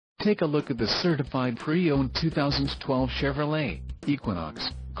Take a look at this certified pre-owned 2012 Chevrolet Equinox.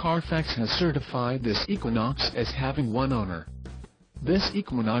 Carfax has certified this Equinox as having one owner. This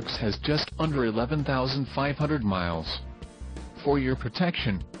Equinox has just under 11,500 miles. For your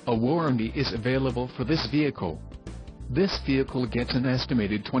protection, a warranty is available for this vehicle. This vehicle gets an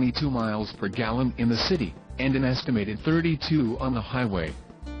estimated 22 miles per gallon in the city, and an estimated 32 on the highway.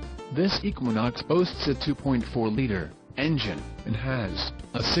 This Equinox boasts a 2.4-liter engine, and has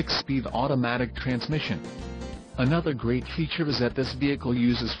a 6-speed automatic transmission. Another great feature is that this vehicle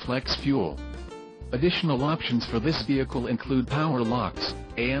uses flex fuel. Additional options for this vehicle include power locks,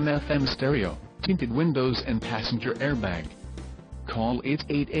 AM/FM stereo, tinted windows and passenger airbag. Call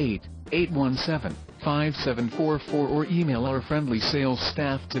 888-817-5744 or email our friendly sales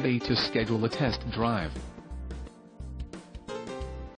staff today to schedule a test drive.